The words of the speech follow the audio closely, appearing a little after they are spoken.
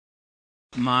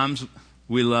Moms,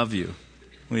 we love you.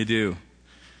 We do.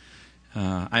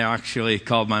 I actually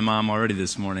called my mom already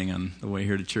this morning on the way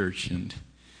here to church, and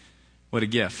what a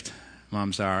gift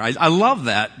moms are. I love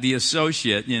that, the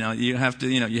associate. You have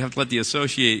to let the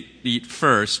associate eat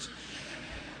first.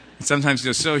 And sometimes the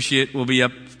associate will be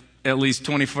up at least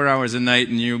 24 hours a night,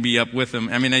 and you'll be up with them.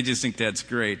 I just think that's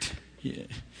great. Yeah.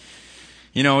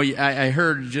 I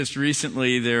heard just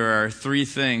recently there are 3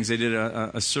 things. They did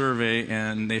a survey,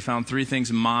 and they found 3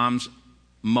 things moms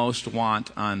most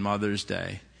want on Mother's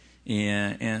Day.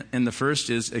 And the first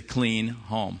is a clean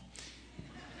home.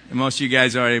 And most of you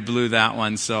guys already blew that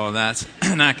one, so that's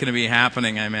not going to be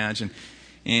happening, I imagine.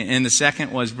 And the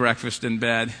second was breakfast in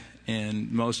bed, and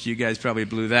most of you guys probably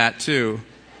blew that too.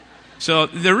 So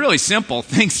they're really simple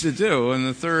things to do. And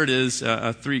the third is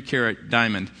a 3-carat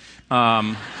diamond.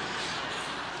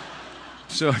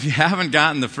 So if you haven't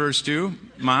gotten the first 2,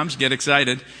 moms, get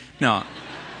excited. No.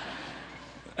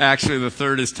 Actually, the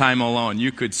third is time alone.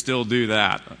 You could still do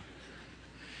that.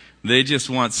 They just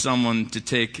want someone to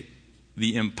take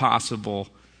the impossible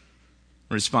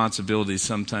responsibilities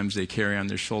sometimes they carry on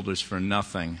their shoulders for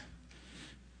nothing,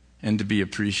 and to be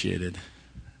appreciated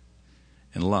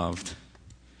and loved.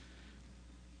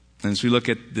 And as we look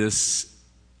at this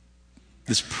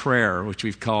prayer, which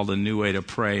we've called a new way to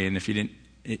pray, and if you didn't,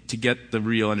 to get the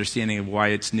real understanding of why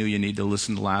it's new, you need to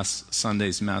listen to last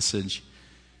Sunday's message.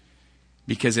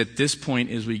 Because at this point,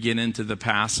 as we get into the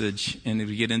passage and as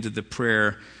we get into the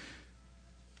prayer,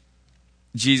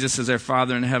 Jesus says, "Our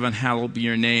Father in heaven, hallowed be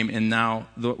your name." And now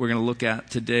what we're going to look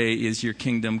at today is your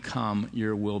kingdom come,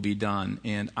 your will be done.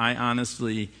 And I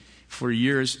honestly, for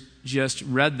years, just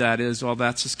read that as, well,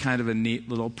 that's just kind of a neat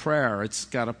little prayer. It's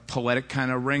got a poetic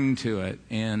kind of ring to it.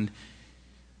 And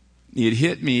it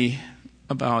hit me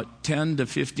about 10 to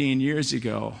 15 years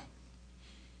ago.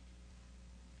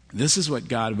 This is what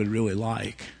God would really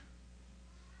like.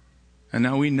 And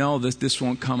now we know that this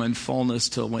won't come in fullness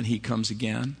till when He comes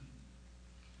again.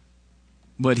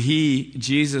 But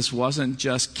Jesus wasn't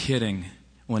just kidding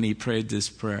when He prayed this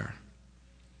prayer.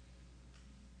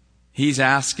 He's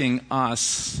asking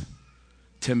us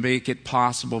to make it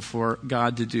possible for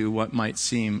God to do what might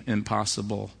seem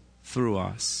impossible through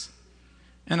us.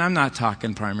 And I'm not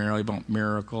talking primarily about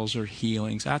miracles or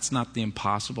healings. That's not the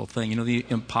impossible thing. The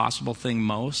impossible thing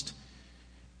most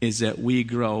is that we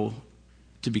grow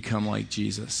to become like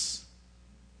Jesus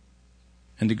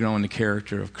and to grow in the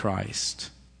character of Christ.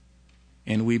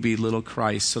 And we be little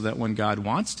Christ, so that when God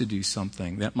wants to do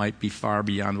something that might be far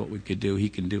beyond what we could do, He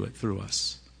can do it through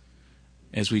us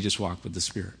as we just walk with the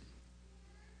Spirit.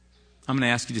 I'm going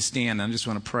to ask you to stand. I just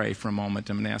want to pray for a moment.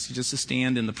 I'm going to ask you just to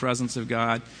stand in the presence of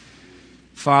God.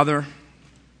 Father,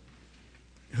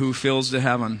 who fills the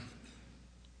heaven,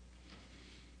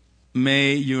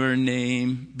 may your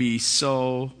name be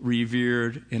so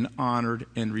revered and honored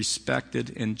and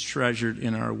respected and treasured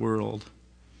in our world.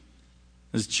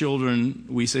 As children,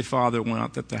 we say, Father, we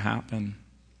want that to happen.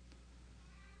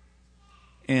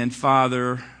 And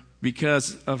Father,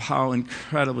 because of how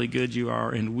incredibly good you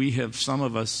are, and some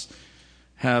of us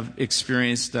have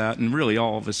experienced that, and really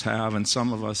all of us have, and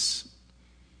some of us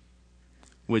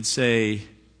would say,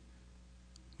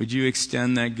 would you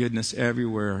extend that goodness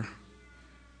everywhere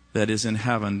that is in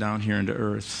heaven down here into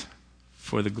earth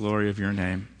for the glory of your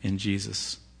name. In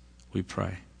Jesus, we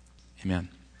pray. Amen.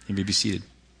 You may be seated.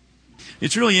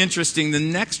 It's really interesting. The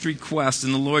next request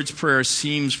in the Lord's Prayer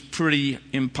seems pretty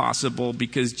impossible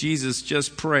because Jesus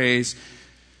just prays,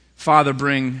 Father,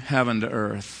 bring heaven to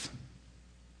earth.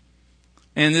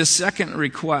 And this second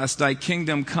request, thy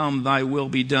kingdom come, thy will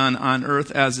be done on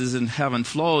earth as is in heaven,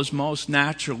 flows most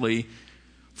naturally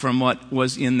from what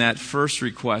was in that first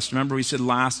request. Remember we said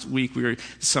last week,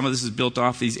 some of this is built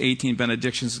off these 18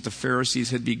 benedictions that the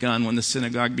Pharisees had begun when the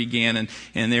synagogue began,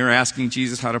 and they were asking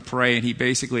Jesus how to pray, and He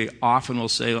basically often will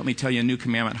say, let me tell you a new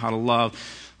commandment, how to love.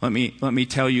 Let me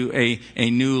tell you a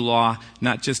new law,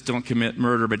 not just don't commit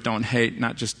murder, but don't hate,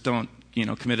 not just don't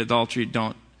commit adultery,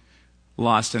 don't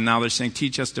lust. And now they're saying,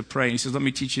 teach us to pray. And He says, let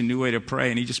me teach you a new way to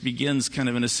pray. And He just begins kind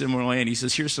of in a similar way. And He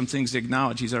says, here's some things to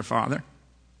acknowledge. He's our Father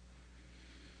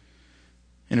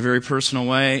in a very personal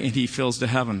way, and He fills the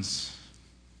heavens.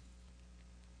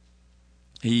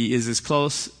 He is as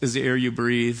close as the air you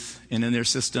breathe, and in their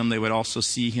system they would also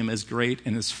see Him as great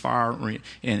and as far and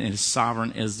as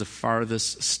sovereign as the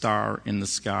farthest star in the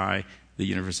sky, the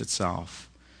universe itself.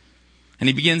 And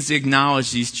He begins to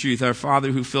acknowledge these truths. Our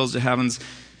Father who fills the heavens.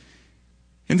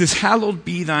 And this hallowed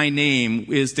be thy name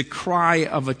is the cry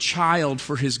of a child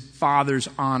for his father's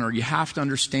honor. You have to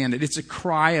understand it. It's a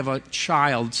cry of a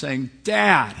child saying,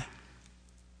 Dad,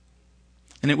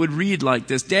 And it would read like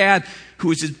this: Dad,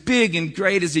 who is as big and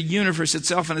great as the universe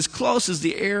itself and as close as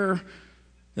the air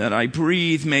that I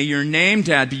breathe, may your name,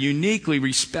 Dad, be uniquely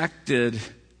respected.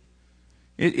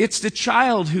 It's the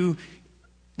child who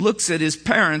looks at his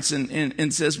parents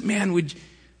and says, man, would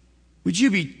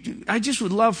you be, I just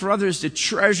would love for others to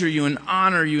treasure you and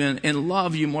honor you and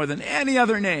love you more than any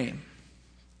other name.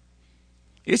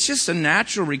 It's just a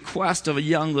natural request of a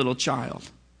young little child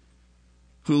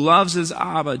who loves his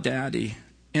Abba Daddy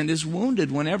and is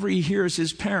wounded whenever he hears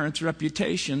his parents'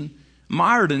 reputation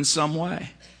marred in some way.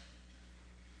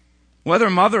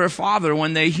 Whether mother or father,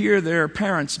 when they hear their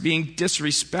parents being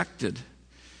disrespected.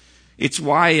 It's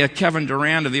why Kevin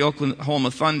Durant of the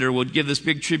Oklahoma Thunder would give this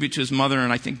big tribute to his mother,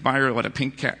 and I think Meyer had a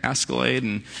pink Escalade.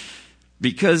 And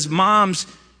because moms,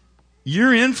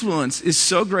 your influence is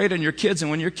so great on your kids, and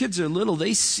when your kids are little,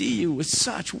 they see you with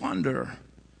such wonder.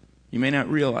 You may not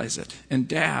realize it. And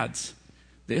dads,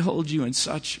 they hold you in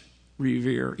such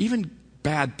revere. Even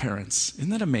bad parents. Isn't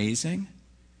that amazing?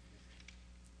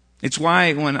 It's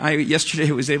why when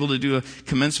yesterday was able to do a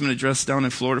commencement address down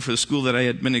in Florida for the school that I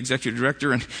had been executive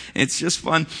director, and it's just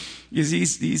fun because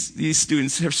these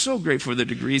students, they're so great for their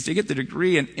degrees. They get the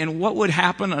degree, and what would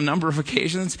happen a number of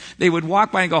occasions, they would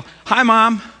walk by and go, hi,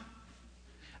 Mom.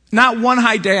 Not one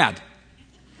hi, Dad.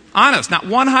 Honest, not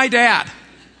one hi, Dad.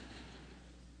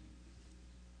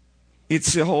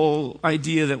 It's the whole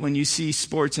idea that when you see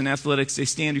sports and athletics, they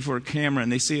stand before a camera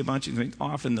and they say a bunch of things.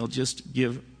 Often they'll just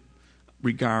give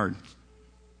regard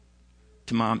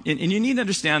to mom. And you need to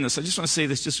understand this. I just want to say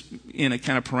this just in a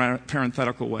kind of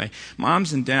parenthetical way.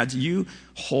 Moms and dads, you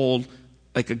hold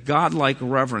like a godlike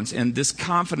reverence and this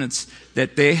confidence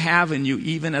that they have in you,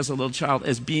 even as a little child,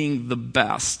 as being the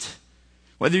best.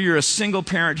 Whether you're a single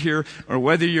parent here or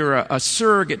whether you're a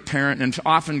surrogate parent, and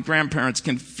often grandparents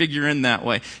can figure in that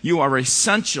way, you are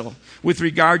essential with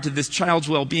regard to this child's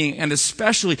well-being, and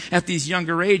especially at these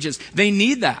younger ages. They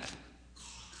need that.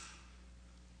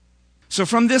 So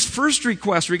from this first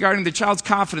request regarding the child's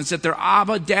confidence that their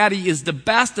Abba Daddy is the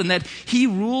best and that he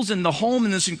rules in the home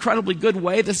in this incredibly good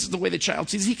way, this is the way the child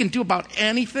sees he can do about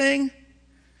anything.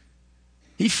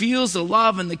 He feels the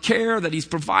love and the care that he's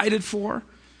provided for.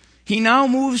 He now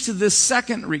moves to this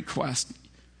second request.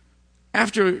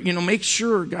 After, make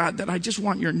sure, God, that I just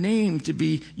want your name to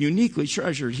be uniquely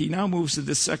treasured. He now moves to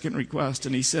this second request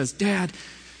and he says, Dad,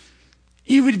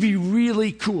 it would be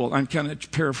really cool. I'm kind of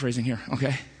paraphrasing here,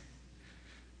 okay?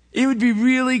 It would be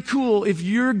really cool if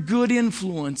your good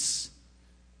influence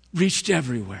reached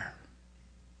everywhere.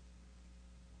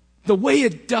 The way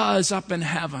it does up in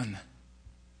heaven.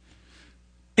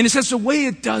 And it says the way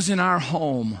it does in our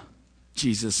home,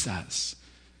 Jesus says.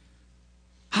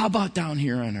 How about down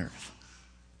here on earth?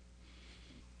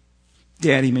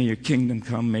 Daddy, may your kingdom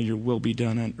come, may your will be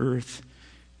done on earth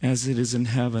as it is in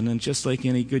heaven. And just like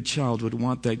any good child would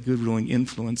want that good ruling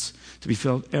influence to be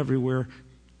felt everywhere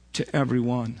to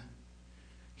everyone,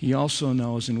 he also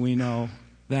knows, and we know,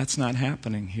 that's not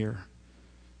happening here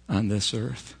on this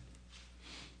earth.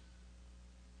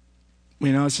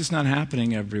 We know it's just not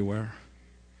happening everywhere.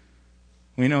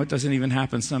 We know it doesn't even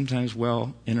happen sometimes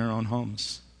well in our own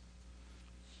homes.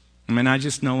 I mean, I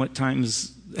just know at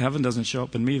times heaven doesn't show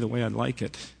up in me the way I'd like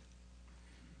it.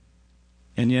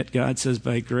 And yet God says,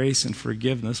 by grace and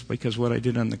forgiveness, because what I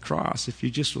did on the cross, if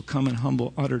you just will come in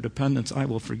humble, utter dependence, I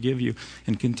will forgive you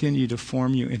and continue to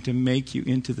form you and to make you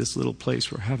into this little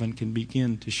place where heaven can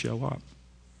begin to show up.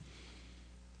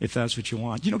 If that's what you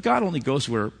want. God only goes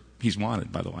where he's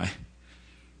wanted, by the way.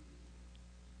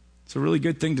 It's a really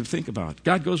good thing to think about.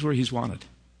 God goes where he's wanted.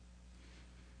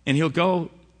 And he'll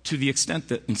go to the extent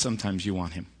that, and sometimes you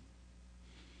want him.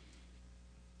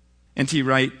 N.T.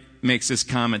 Wright makes this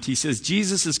comment. He says,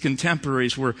 Jesus'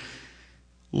 contemporaries were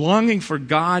longing for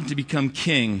God to become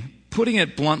king. Putting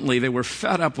it bluntly, they were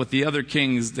fed up with the other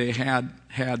kings they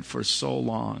had for so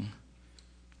long.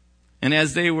 And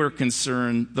as they were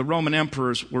concerned, the Roman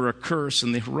emperors were a curse,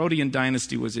 and the Herodian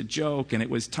dynasty was a joke, and it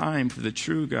was time for the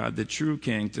true God, the true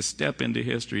king, to step into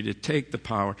history, to take the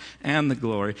power and the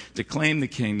glory, to claim the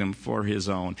kingdom for his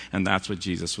own. And that's what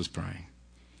Jesus was praying.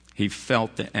 He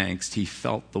felt the angst. He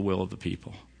felt the will of the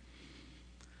people.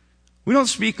 We don't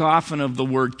speak often of the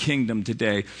word kingdom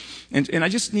today. And I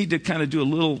just need to kind of do a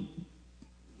little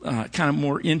kind of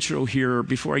more intro here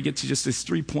before I get to just these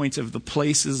 3 points of the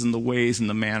places and the ways and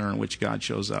the manner in which God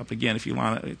shows up. Again, if you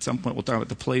want to, at some point we'll talk about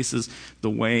the places, the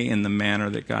way, and the manner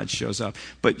that God shows up.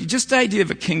 But just the idea of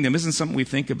a kingdom isn't something we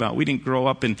think about. We didn't grow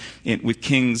up with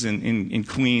kings and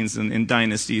queens and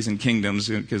dynasties and kingdoms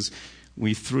because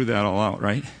we threw that all out,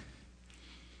 right?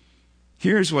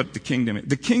 Here's what the kingdom is.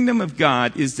 The kingdom of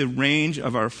God is the range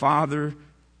of our Father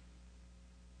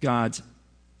God's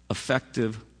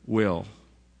effective will.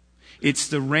 It's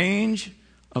the range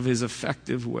of his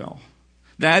effective will.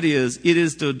 That is, it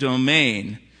is the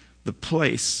domain, the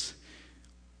place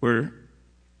where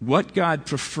what God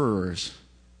prefers,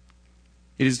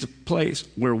 it is the place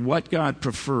where what God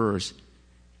prefers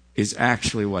is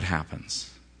actually what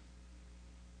happens.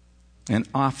 And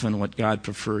often what God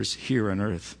prefers here on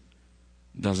earth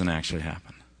doesn't actually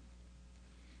happen.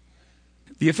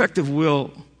 The effective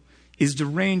will is the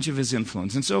range of his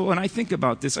influence. And so when I think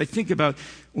about this, I think about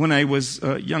when I was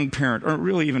a young parent, or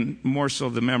really even more so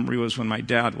the memory was when my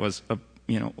dad was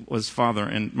father,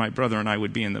 and my brother and I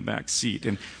would be in the back seat.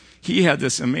 And he had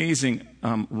this amazing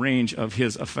range of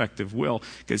his effective will,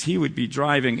 because he would be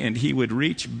driving and he would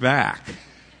reach back.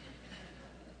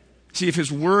 See, if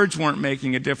his words weren't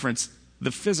making a difference,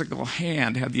 the physical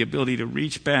hand had the ability to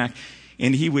reach back,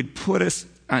 and he would put us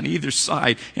on either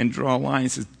side and draw a line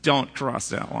and says, don't cross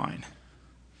that line.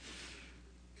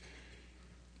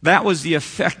 That was the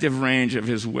effective range of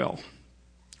his will.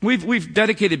 We've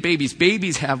dedicated babies.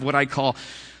 Babies have what I call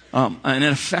an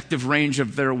effective range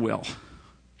of their will.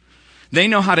 They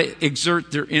know how to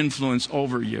exert their influence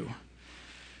over you.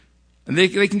 And they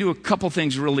can do a couple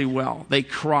things really well. They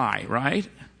cry, right?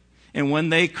 And when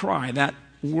they cry, that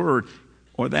word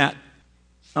or that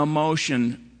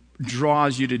emotion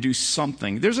draws you to do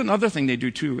something. There's another thing they do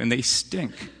too, and they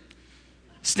stink.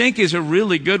 Stink is a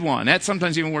really good one. That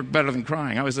sometimes even works better than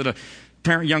crying. I was at a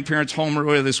young parents' home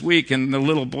earlier this week, and the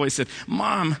little boy said,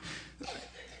 Mom,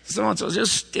 so-and-so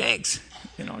just stinks.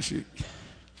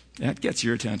 That gets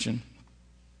your attention.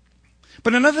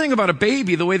 But another thing about a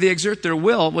baby, the way they exert their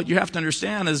will, what you have to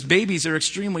understand is babies are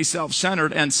extremely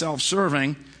self-centered and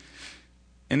self-serving.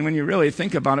 And when you really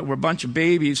think about it, we're a bunch of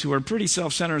babies who are pretty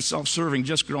self-centered and self-serving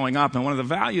just growing up. And one of the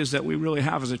values that we really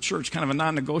have as a church, kind of a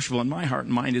non-negotiable in my heart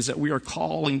and mind, is that we are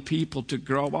calling people to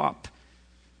grow up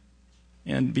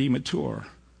and be mature.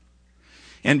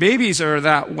 And babies are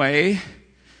that way.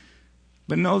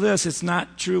 But know this, it's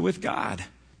not true with God.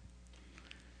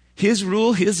 His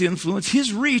rule, his influence,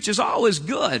 his reach is always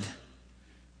good.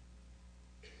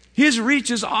 His reach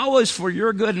is always for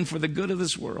your good and for the good of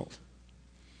this world.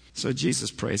 So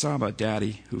Jesus prays, how about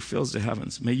Daddy who fills the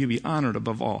heavens? May you be honored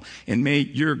above all. And may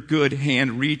your good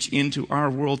hand reach into our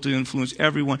world to influence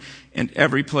everyone and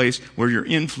every place where your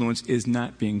influence is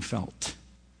not being felt.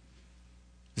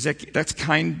 That's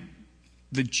kind of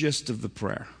the gist of the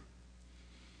prayer.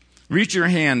 Reach your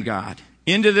hand, God,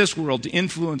 into this world to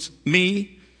influence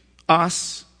me,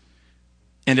 us,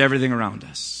 and everything around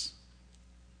us.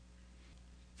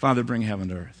 Father, bring heaven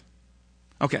to earth.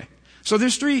 Okay. So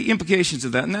there's three implications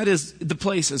of that, and that is the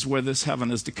places where this heaven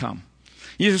is to come.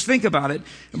 You just think about it.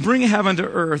 Bring heaven to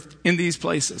earth in these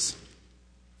places.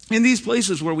 In these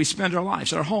places where we spend our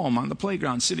lives, our home, on the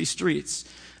playground, city streets,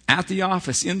 at the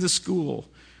office, in the school,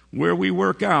 where we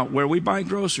work out, where we buy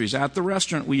groceries, at the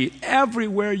restaurant we eat,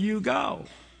 everywhere you go.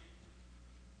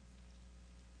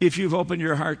 If you've opened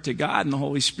your heart to God and the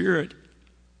Holy Spirit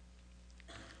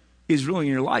is ruling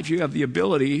your life, you have the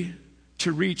ability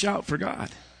to reach out for God.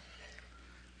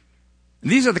 And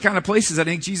these are the kind of places I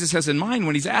think Jesus has in mind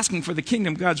when he's asking for the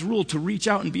kingdom, God's rule, to reach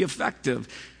out and be effective.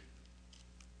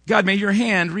 God, may your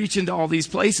hand reach into all these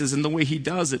places, and the way he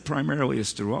does it primarily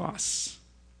is through us.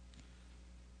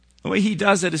 The way he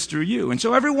does it is through you. And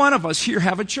so every one of us here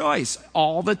have a choice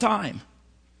all the time.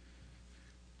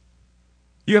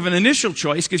 You have an initial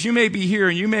choice because you may be here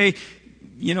and you may,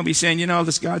 be saying,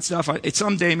 this God stuff,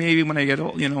 someday maybe when I get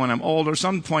old, when I'm old or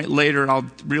some point later, I'll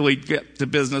really get to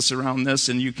business around this,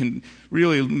 and you can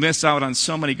really miss out on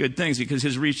so many good things because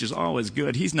his reach is always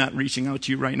good. He's not reaching out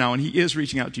to you right now, and he is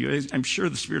reaching out to you. I'm sure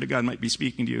the Spirit of God might be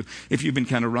speaking to you if you've been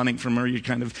kind of running from him or you're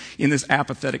kind of in this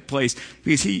apathetic place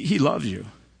because he loves you.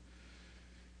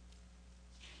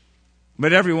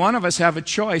 But every one of us have a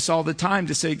choice all the time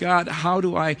to say, God, how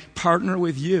do I partner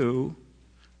with you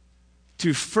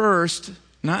to first,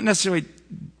 not necessarily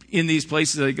in these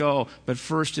places I go, but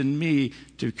first in me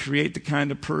to create the kind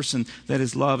of person that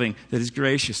is loving, that is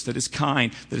gracious, that is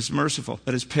kind, that is merciful,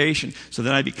 that is patient, so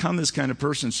that I become this kind of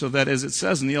person, so that, as it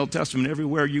says in the Old Testament,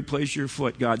 everywhere you place your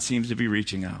foot, God seems to be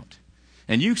reaching out.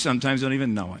 And you sometimes don't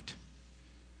even know it.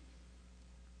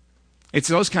 It's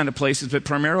those kind of places, but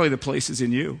primarily the places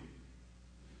in you.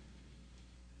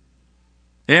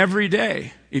 Every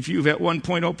day, if you've at one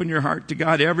point opened your heart to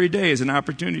God, every day is an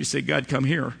opportunity to say, God, come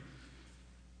here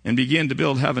and begin to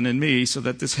build heaven in me so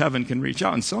that this heaven can reach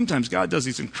out. And sometimes God does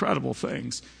these incredible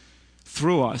things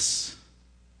through us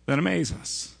that amaze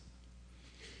us.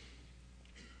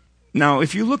 Now,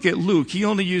 if you look at Luke, he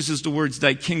only uses the words,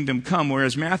 thy kingdom come,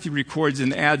 whereas Matthew records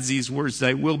and adds these words,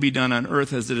 thy will be done on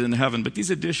earth as it is in heaven. But these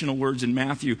additional words in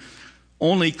Matthew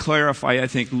only clarify, I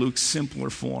think, Luke's simpler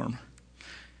form.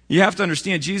 You have to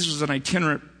understand, Jesus was an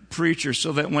itinerant preacher,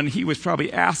 so that when he was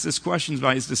probably asked this question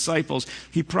by his disciples,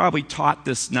 he probably taught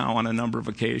this now on a number of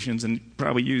occasions and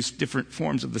probably used different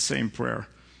forms of the same prayer.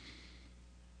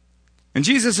 And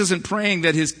Jesus isn't praying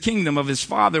that his kingdom of his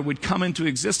Father would come into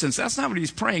existence. That's not what he's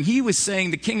praying. He was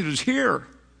saying the kingdom is here,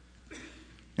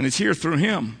 and it's here through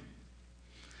him.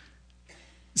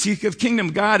 See, the kingdom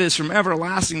of God is from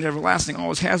everlasting to everlasting,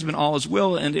 always has been, always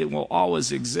will, and it will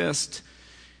always exist.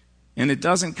 And it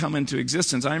doesn't come into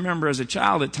existence. I remember as a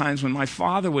child at times when my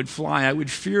father would fly, I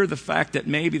would fear the fact that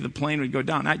maybe the plane would go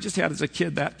down. I just had as a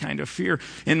kid that kind of fear.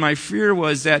 And my fear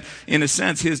was that, in a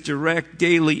sense, his direct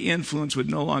daily influence would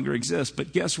no longer exist.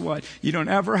 But guess what? You don't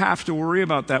ever have to worry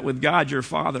about that with God, your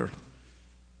Father.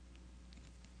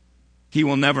 He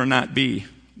will never not be.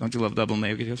 Don't you love double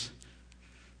negatives?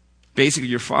 Basically,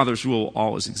 your Father's rule will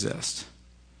always exist.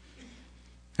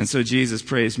 And so Jesus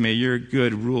prays, may your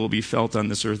good rule be felt on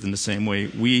this earth in the same way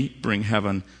we bring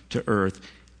heaven to earth.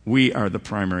 We are the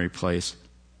primary place.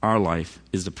 Our life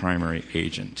is the primary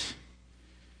agent.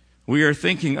 We are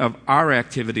thinking of our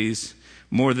activities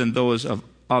more than those of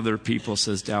other people,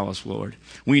 says Dallas Willard.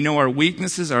 We know our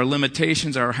weaknesses, our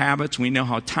limitations, our habits. We know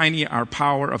how tiny our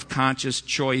power of conscious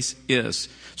choice is.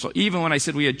 So even when I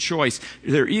said we had choice,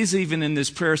 there is even in this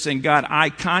prayer saying, God, I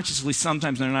consciously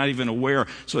sometimes am not even aware.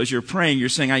 So as you're praying, you're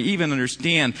saying, I even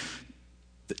understand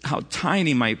how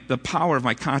tiny the power of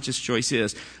my conscious choice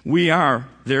is. We are,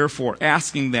 therefore,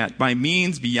 asking that by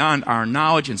means beyond our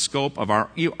knowledge and scope of our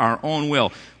own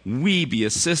will, we be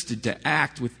assisted to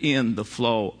act within the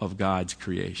flow of God's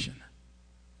creation.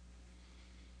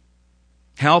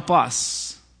 Help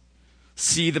us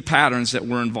see the patterns that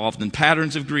we're involved in.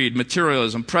 Patterns of greed,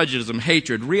 materialism, prejudice,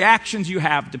 hatred, reactions you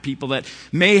have to people that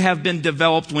may have been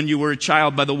developed when you were a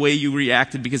child by the way you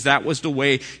reacted because that was the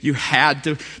way you had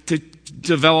to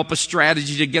develop a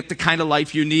strategy to get the kind of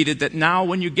life you needed, that now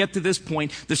when you get to this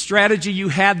point, the strategy you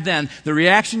had then, the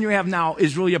reaction you have now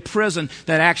is really a prison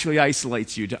that actually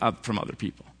isolates you from other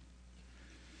people.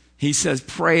 He says,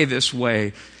 pray this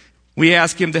way. We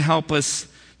ask him to help us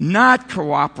not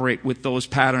cooperate with those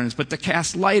patterns, but to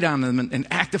cast light on them and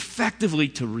act effectively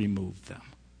to remove them.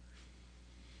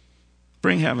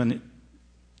 Bring heaven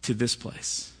to this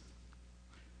place.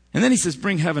 And then he says,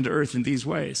 bring heaven to earth in these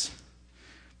ways.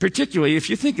 Particularly if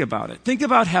you think about it. Think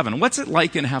about heaven. What's it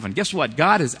like in heaven? Guess what?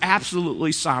 God is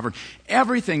absolutely sovereign.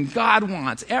 Everything God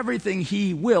wants, everything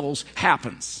he wills,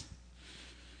 happens.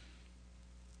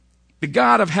 The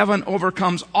God of heaven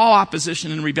overcomes all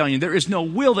opposition and rebellion. There is no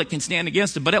will that can stand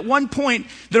against him. But at one point,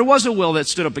 there was a will that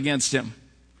stood up against him.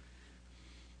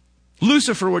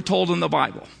 Lucifer, we're told in the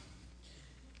Bible.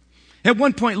 At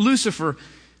one point, Lucifer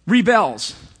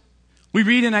rebels. We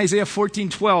read in Isaiah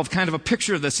 14:12, kind of a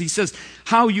picture of this. He says,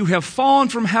 how you have fallen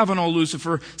from heaven, O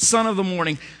Lucifer, son of the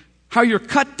morning, how you're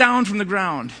cut down from the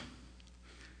ground.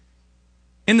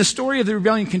 And the story of the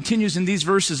rebellion continues in these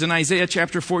verses in Isaiah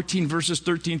chapter 14, verses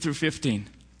 13 through 15.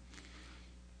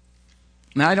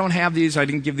 Now, I don't have these. I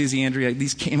didn't give these to Andrea.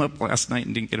 These came up last night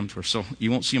and didn't get them to her, so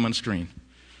you won't see them on the screen.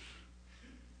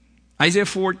 Isaiah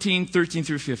 14, 13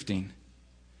 through 15.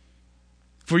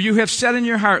 For you have said in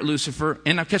your heart, Lucifer,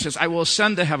 and now catch this, I will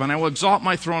ascend to heaven. I will exalt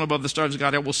my throne above the stars of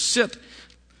God. I will sit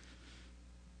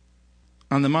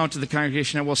on the mount of the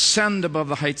congregation. I will ascend above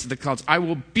the heights of the clouds. I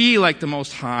will be like the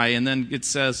Most High. And then it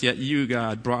says, yet you,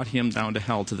 God, brought him down to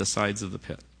hell, to the sides of the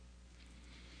pit.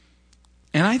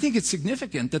 And I think it's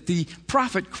significant that the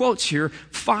prophet quotes here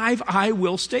 5 I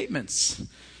will statements.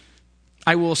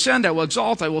 I will ascend, I will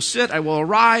exalt, I will sit, I will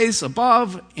arise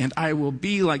above, and I will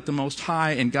be like the Most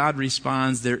High. And God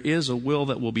responds, there is a will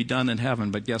that will be done in heaven,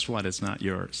 but guess what? It's not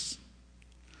yours.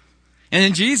 And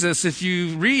in Jesus, if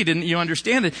you read and you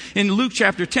understand it, in Luke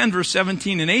chapter 10, verse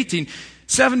 17 and 18,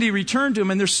 70 return to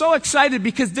him, and they're so excited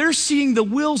because they're seeing the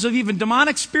wills of even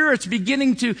demonic spirits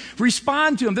beginning to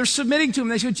respond to him. They're submitting to him.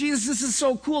 They say, Jesus, this is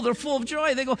so cool. They're full of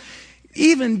joy. They go,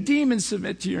 even demons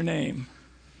submit to your name.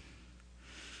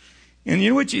 And you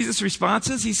know what Jesus' response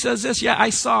is? He says this, yeah,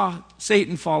 I saw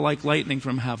Satan fall like lightning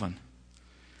from heaven.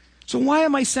 So why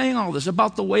am I saying all this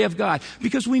about the way of God?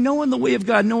 Because we know in the way of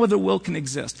God, no other will can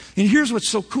exist. And here's what's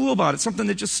so cool about it, something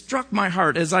that just struck my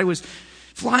heart as I was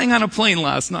flying on a plane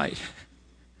last night.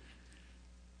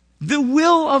 The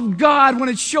will of God, when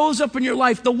it shows up in your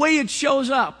life, the way it shows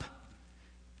up,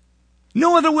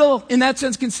 no other will in that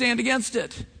sense can stand against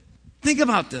it. Think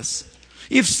about this.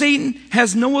 If Satan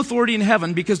has no authority in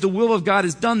heaven because the will of God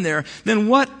is done there, then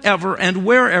whatever and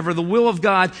wherever the will of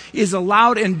God is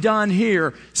allowed and done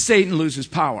here, Satan loses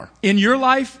power in your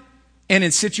life and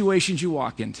in situations you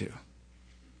walk into.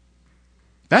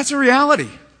 That's a reality.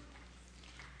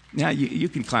 Now, you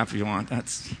can clap if you want.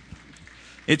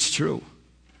 It's true.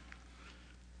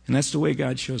 And that's the way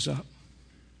God shows up.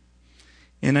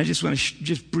 And I just want to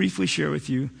just briefly share with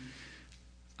you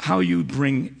how you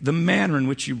bring, the manner in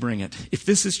which you bring it. If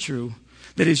this is true,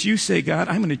 that as you say, God,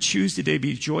 I'm going to choose today to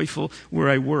be joyful where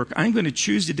I work. I'm going to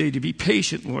choose today to be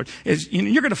patient, Lord. As you know,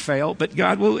 you're going to fail, but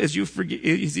God will, as He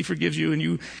forgives you and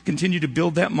you continue to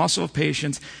build that muscle of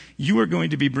patience, you are going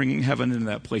to be bringing heaven into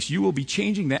that place. You will be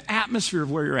changing the atmosphere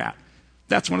of where you're at.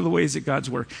 That's one of the ways that God's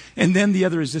work. And then the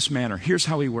other is this manner. Here's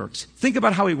how He works. Think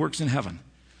about how He works in heaven.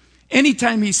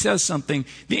 Anytime He says something,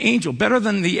 the angel, better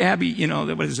than the Abbey,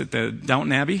 what is it, the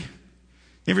Downton Abbey?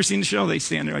 You ever seen the show? They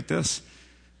stand there like this.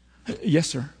 Yes,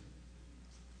 sir.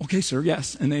 Okay, sir,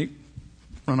 yes. And they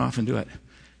run off and do it.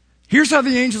 Here's how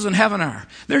the angels in heaven are.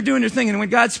 They're doing their thing, and when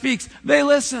God speaks, they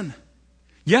listen.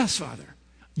 Yes, Father.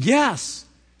 Yes.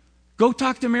 Go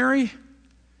talk to Mary?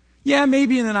 Yeah,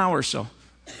 maybe in an hour or so.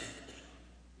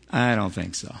 I don't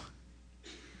think so.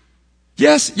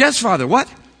 Yes, Father.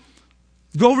 What?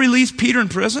 Go release Peter in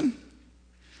prison?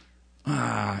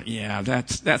 Yeah,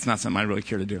 that's not something I really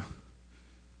care to do.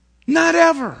 Not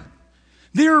ever.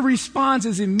 Their response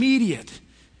is immediate.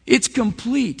 It's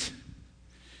complete.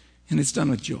 And it's done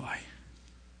with joy.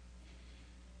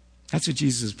 That's what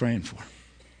Jesus is praying for.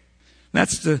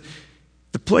 That's the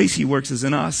place He works is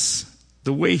in us.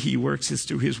 The way He works is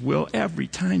through His will. Every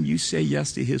time you say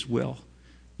yes to His will,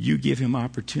 you give Him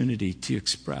opportunity to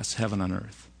express heaven on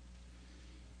earth.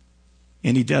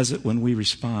 And He does it when we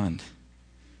respond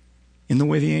in the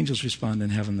way the angels respond in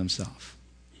heaven themselves.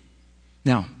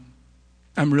 Now,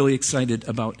 I'm really excited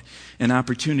about an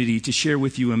opportunity to share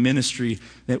with you a ministry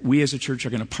that we as a church are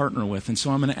going to partner with. And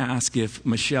so I'm going to ask if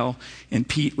Michelle and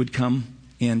Pete would come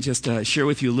and just share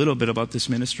with you a little bit about this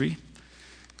ministry.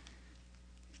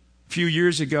 A few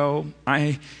years ago,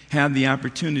 I had the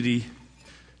opportunity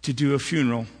to do a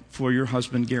funeral for your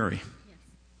husband, Gary.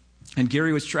 And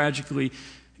Gary was tragically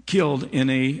killed in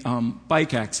a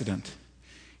bike accident.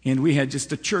 And we had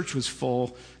the church was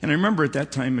full. And I remember at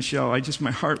that time, Michelle, my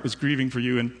heart was grieving for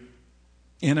you.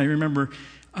 And I remember,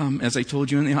 as I told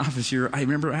you in the office here, I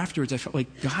remember afterwards, I felt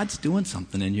like God's doing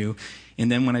something in you.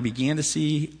 And then when I began to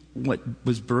see what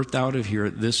was birthed out of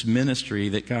here, this ministry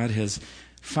that God has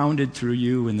founded through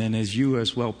you, and then as you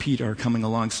as well, Pete, are coming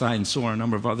alongside, and so are a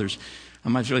number of others,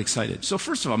 I was really excited. So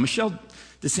first of all, Michelle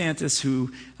DeSantis,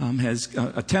 who has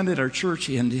attended our church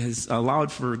and has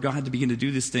allowed for God to begin to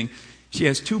do this thing, she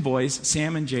has two boys,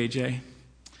 Sam and JJ.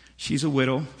 She's a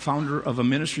widow, founder of a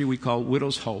ministry we call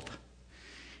Widow's Hope.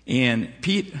 And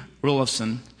Pete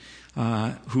Rulofson,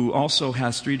 who also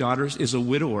has three daughters, is a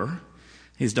widower.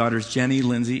 His daughters, Jenny,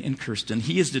 Lindsay, and Kirsten.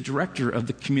 He is the director of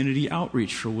the community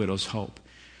outreach for Widow's Hope.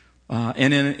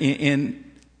 And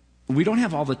we don't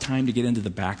have all the time to get into the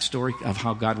backstory of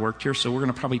how God worked here, so we're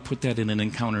going to probably put that in an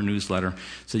Encounter newsletter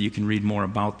so you can read more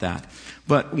about that.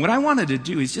 But what I wanted to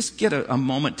do is just get a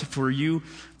moment for you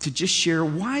to just share,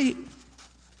 why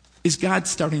is God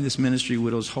starting this ministry,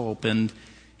 Widow's Hope? And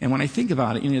when I think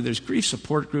about it, there's grief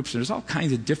support groups, there's all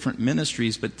kinds of different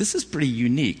ministries, but this is pretty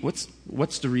unique.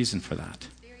 What's the reason for that?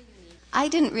 I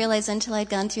didn't realize until I'd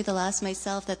gone through the loss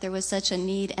myself that there was such a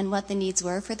need and what the needs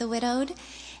were for the widowed.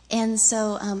 And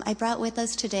so I brought with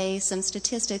us today some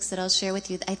statistics that I'll share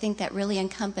with you. I think that really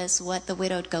encompass what the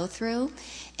widowed go through,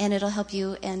 and it'll help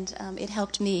you, and it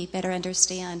helped me better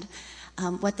understand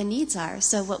what the needs are.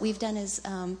 So what we've done is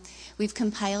we've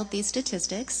compiled these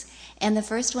statistics, and the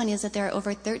first one is that there are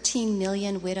over 13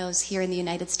 million widows here in the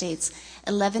United States.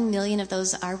 11 million of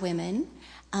those are women.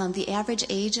 The average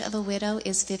age of a widow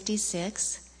is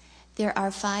 56. There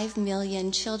are 5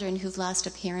 million children who've lost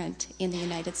a parent in the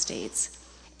United States.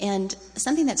 And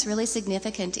something that's really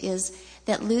significant is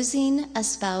that losing a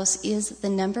spouse is the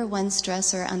number one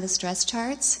stressor on the stress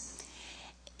charts.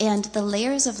 And the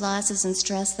layers of losses and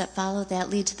stress that follow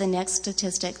that lead to the next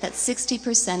statistic, that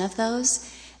 60% of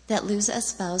those that lose a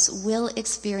spouse will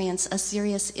experience a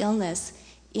serious illness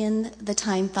in the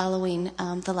time following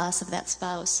the loss of that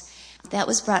spouse. That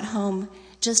was brought home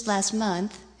just last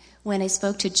month when I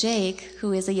spoke to Jake,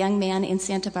 who is a young man in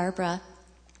Santa Barbara.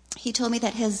 He told me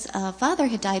that his father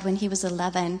had died when he was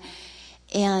 11,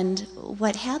 and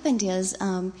what happened is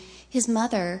his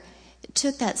mother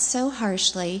took that so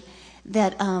harshly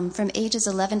that from ages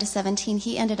 11 to 17,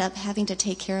 he ended up having to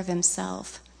take care of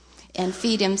himself and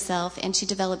feed himself, and she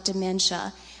developed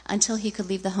dementia. until he could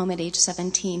leave the home at age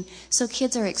 17. So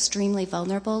kids are extremely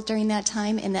vulnerable during that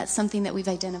time, and that's something that we've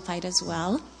identified as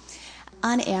well.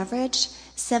 On average,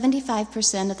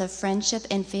 75% of the friendship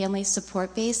and family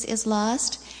support base is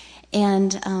lost.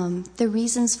 And the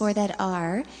reasons for that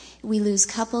are we lose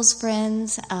couples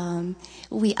friends,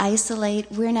 we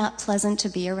isolate, we're not pleasant to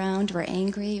be around, we're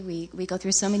angry, we go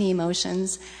through so many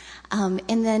emotions.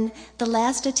 And then the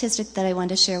last statistic that I want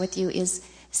to share with you is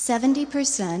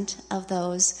 70% of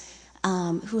those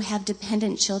who have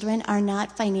dependent children are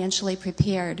not financially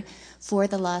prepared for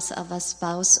the loss of a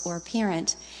spouse or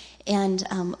parent. And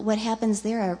what happens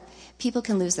there are people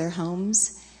can lose their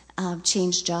homes,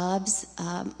 change jobs.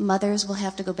 Mothers will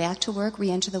have to go back to work,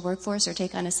 re-enter the workforce, or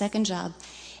take on a second job.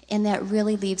 And that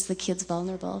really leaves the kids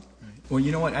vulnerable. Right. Well,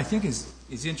 you know what I think is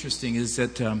interesting is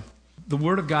that the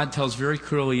Word of God tells very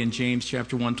clearly in James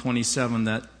chapter 1:27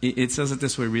 that it says it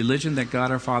this way: religion that God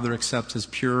our Father accepts as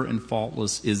pure and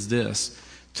faultless is this,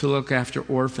 to look after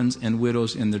orphans and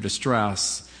widows in their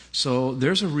distress. So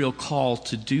there's a real call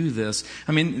to do this.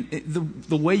 I mean,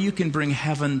 the way you can bring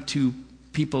heaven to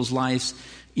people's lives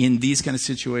in these kind of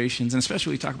situations, and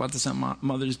especially we talk about this on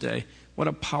Mother's Day, what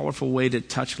a powerful way to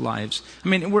touch lives. I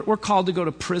mean, we're called to go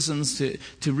to prisons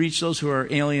to reach those who are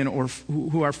alien or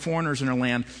who are foreigners in our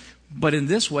land. But in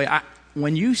this way,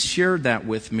 when you shared that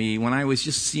with me, when I was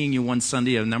just seeing you one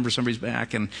Sunday, a number of Sundays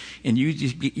back, and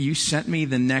you sent me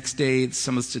the next day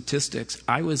some of the statistics,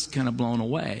 I was kind of blown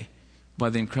away by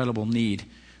the incredible need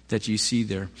that you see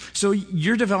there. So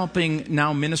you're developing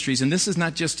now ministries, and this is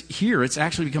not just here, it's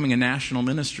actually becoming a national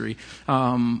ministry.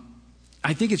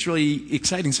 I think it's really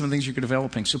exciting, some of the things you're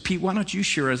developing. So Pete, why don't you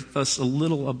share with us a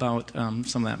little about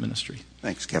some of that ministry?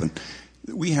 Thanks, Kevin.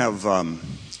 We have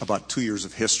about 2 years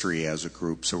of history as a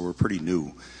group, so we're pretty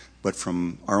new. But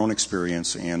from our own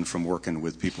experience and from working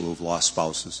with people who've lost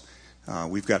spouses,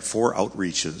 we've got 4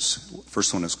 outreaches.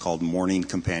 First one is called Morning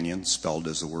Companion, spelled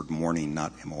as the word morning,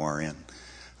 not M-O-R-N.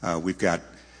 We've got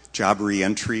job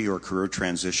reentry or career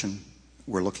transition.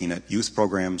 We're looking at youth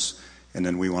programs, and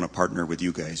then we want to partner with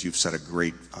you guys. You've set a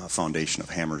great foundation of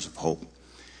Hammers of Hope.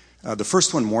 The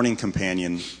first one, Morning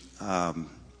Companion,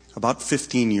 about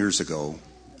 15 years ago,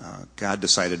 God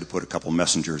decided to put a couple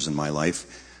messengers in my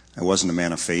life. I wasn't a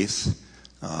man of faith.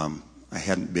 I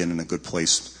hadn't been in a good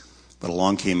place. But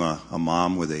along came a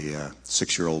mom with a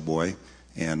 6-year-old boy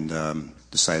and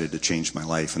decided to change my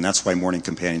life. And that's why Morning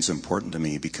Companion is important to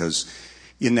me, because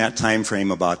in that time frame,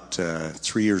 about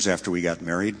 3 years after we got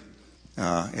married,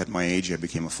 at my age, I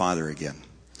became a father again.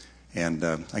 And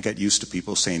I got used to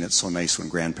people saying it's so nice when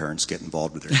grandparents get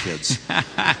involved with their kids.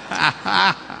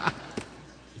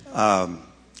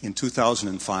 In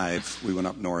 2005, we went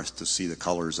up north to see the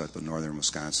colors up in northern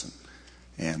Wisconsin.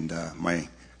 And my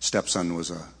stepson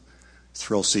was a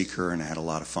thrill seeker, and I had a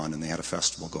lot of fun, and they had a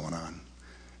festival going on.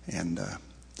 And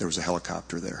there was a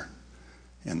helicopter there.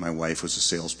 And my wife was a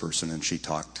salesperson, and she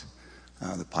talked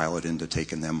the pilot into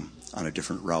taking them on a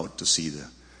different route to see the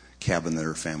cabin that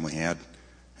her family had.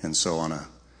 And so on a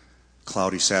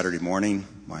cloudy Saturday morning,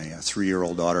 my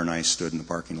 3-year-old daughter and I stood in the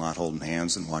parking lot holding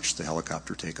hands and watched the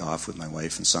helicopter take off with my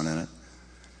wife and son in it.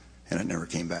 And it never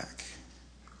came back.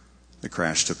 The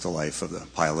crash took the life of the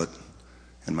pilot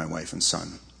and my wife and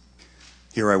son.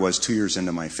 Here I was 2 years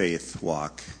into my faith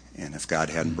walk, and if God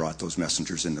hadn't brought those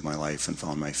messengers into my life and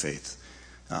found my faith,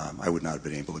 I would not have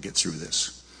been able to get through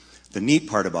this. The neat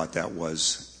part about that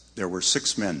was there were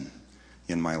 6 men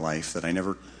in my life that I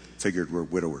never figured were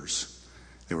widowers.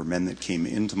 They were men that came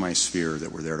into my sphere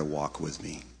that were there to walk with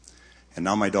me. And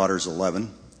now my daughter's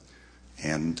 11,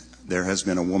 and there has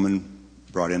been a woman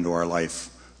brought into our life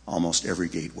almost every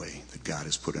gateway that God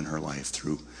has put in her life,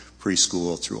 through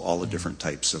preschool, through all the different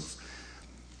types of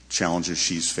challenges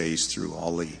she's faced, through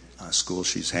all the schools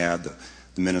she's had,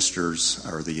 the ministers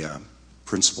or the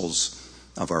principals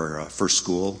of our first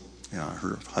school.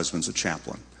 Her husband's a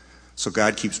chaplain. So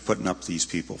God keeps putting up these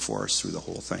people for us through the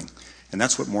whole thing. And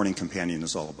that's what Morning Companion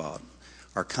is all about.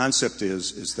 Our concept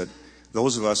is that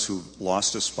those of us who've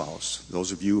lost a spouse,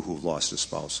 those of you who've lost a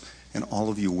spouse, and all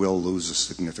of you will lose a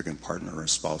significant partner or a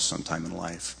spouse sometime in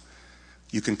life,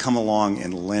 you can come along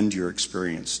and lend your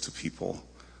experience to people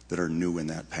that are new in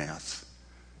that path.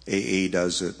 AA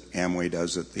does it, Amway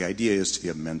does it. The idea is to be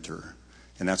a mentor.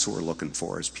 And that's what we're looking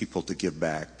for, is people to give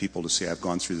back, people to say, I've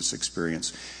gone through this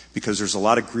experience. Because there's a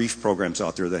lot of grief programs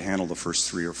out there that handle the first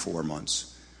 3 or 4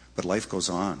 months. But life goes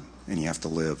on, and you have to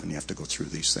live, and you have to go through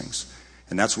these things.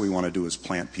 And that's what we want to do, is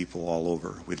plant people all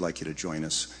over. We'd like you to join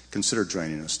us. Consider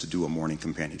joining us to do a Morning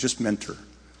Companion. Just mentor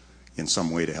in some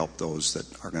way to help those that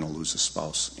are going to lose a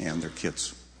spouse and their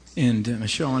kids. And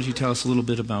Michelle, why don't you tell us a little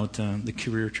bit about the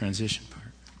career transition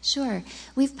part? Sure.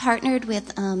 We've partnered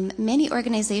with many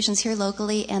organizations here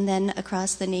locally and then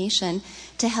across the nation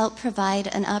to help provide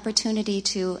an opportunity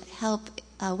to help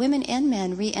women and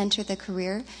men re-enter the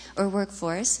career or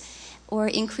workforce or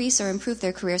increase or improve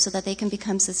their career so that they can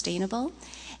become sustainable.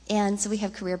 And so we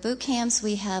have career boot camps,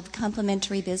 we have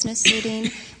complementary business suiting,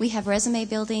 we have resume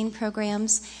building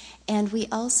programs, and we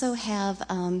also have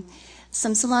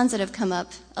some salons that have come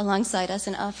up alongside us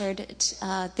and offered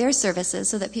their services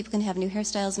so that people can have new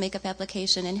hairstyles, makeup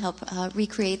application, and help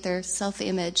recreate their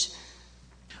self-image.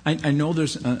 I know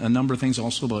there's a number of things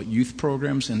also about youth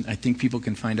programs, and I think people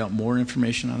can find out more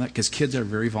information on that because kids are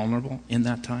very vulnerable in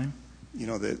that time. You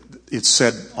know, it's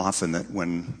said often that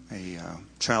when a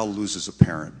child loses a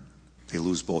parent, they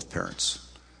lose both parents.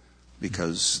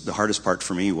 Because the hardest part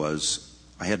for me was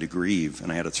I had to grieve,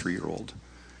 and I had a 3-year-old.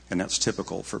 And that's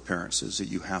typical for parents, is that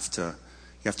you have to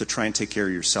try and take care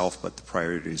of yourself, but the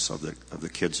priorities of the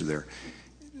kids are there.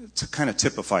 To kind of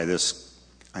typify this,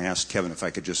 I asked Kevin if I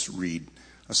could just read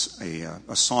a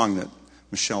song that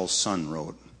Michelle's son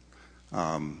wrote.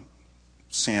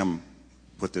 Sam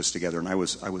put this together, and I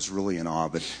was really in awe,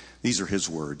 but these are his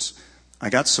words. I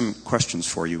got some questions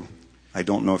for you. I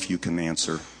don't know if you can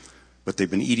answer, but they've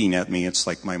been eating at me. It's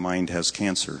like my mind has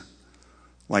cancer.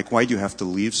 Like, why do you have to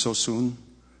leave so soon?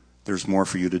 There's more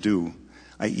for you to do.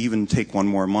 I even take 1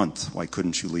 more month. Why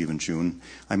couldn't you leave in June?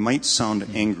 I might sound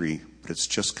angry, but it's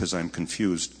just because I'm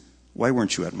confused. Why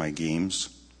weren't you at my games?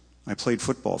 I played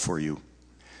football for you.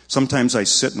 Sometimes I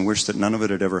sit and wish that none of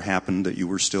it had ever happened, that you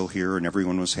were still here and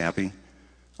everyone was happy.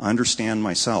 I understand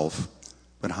myself,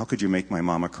 but how could you make my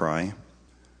mama cry?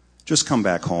 Just come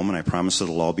back home and I promise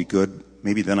it'll all be good.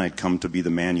 Maybe then I'd come to be the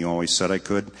man you always said I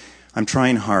could. I'm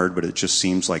trying hard, but it just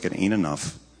seems like it ain't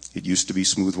enough. It used to be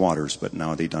smooth waters, but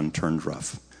now they done turned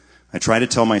rough. I try to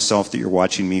tell myself that you're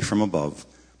watching me from above,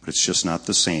 but it's just not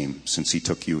the same since he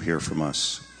took you here from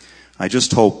us. I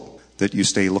just hope that you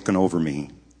stay looking over me.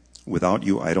 Without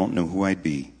you, I don't know who I'd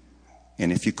be.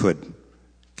 And if you could,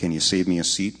 can you save me a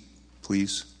seat,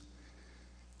 please?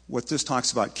 What this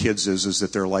talks about kids is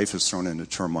that their life is thrown into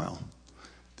turmoil.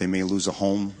 They may lose a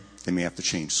home. They may have to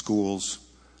change schools.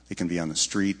 They can be on the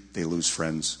street. They lose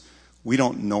friends. We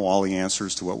don't know all the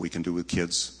answers to what we can do with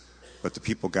kids, but the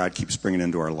people God keeps bringing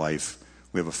into our life.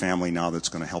 We have a family now that's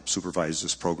going to help supervise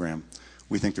this program.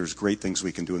 We think there's great things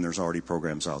we can do, and there's already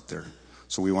programs out there.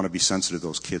 So we want to be sensitive to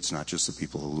those kids, not just the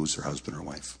people who lose their husband or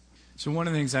wife. So one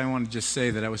of the things I want to just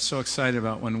say that I was so excited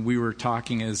about when we were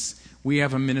talking is we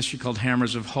have a ministry called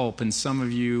Hammers of Hope, and some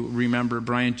of you remember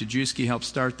Brian Jajewski helped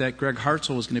start that. Greg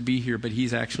Hartzell was going to be here, but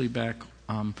he's actually back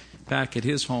at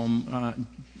his home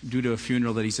due to a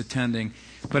funeral that he's attending.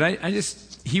 But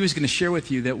he was going to share with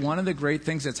you that one of the great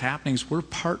things that's happening is we're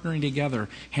partnering together.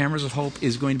 Hammers of Hope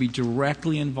is going to be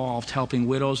directly involved helping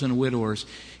widows and widowers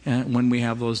when we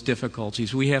have those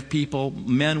difficulties. We have people,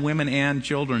 men, women, and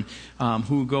children,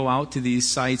 who go out to these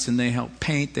sites and they help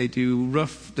paint, they do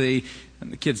roof, the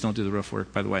kids don't do the roof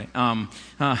work, by the way,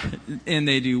 and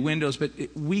they do windows. But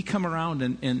we come around,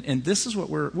 and this is what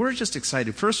we're just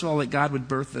excited. First of all, that God would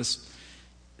birth this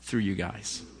through you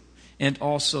guys. And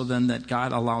also then that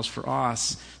God allows for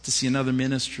us to see another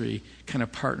ministry kind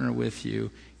of partner with you.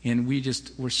 And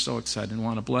we're so excited and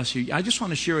want to bless you. I just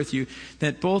want to share with you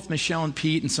that both Michelle and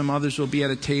Pete and some others will be at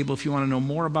a table. If you want to know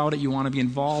more about it, you want to be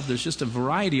involved, there's just a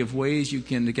variety of ways you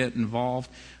can get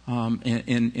involved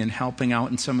in helping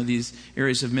out in some of these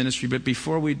areas of ministry. But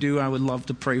before we do, I would love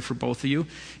to pray for both of you.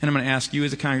 And I'm going to ask you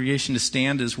as a congregation to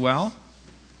stand as well.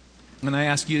 And I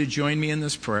ask you to join me in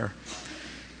this prayer.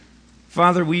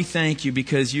 Father, we thank you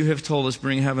because you have told us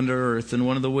bring heaven to earth. And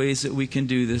one of the ways that we can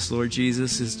do this, Lord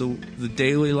Jesus, is the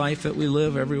daily life that we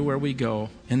live everywhere we go.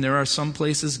 And there are some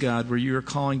places, God, where you are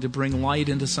calling to bring light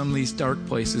into some of these dark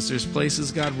places. There's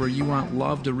places, God, where you want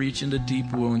love to reach into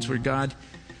deep wounds, where, God,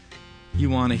 you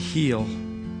want to heal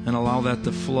and allow that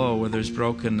to flow where there's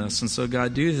brokenness. And so,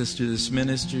 God, do this through this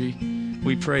ministry.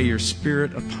 We pray your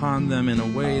Spirit upon them in a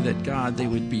way that, God, they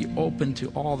would be open to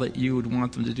all that you would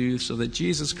want them to do so that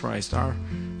Jesus Christ, our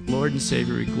Lord and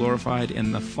Savior, be glorified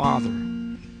and the Father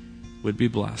would be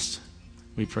blessed.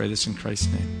 We pray this in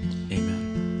Christ's name. Amen.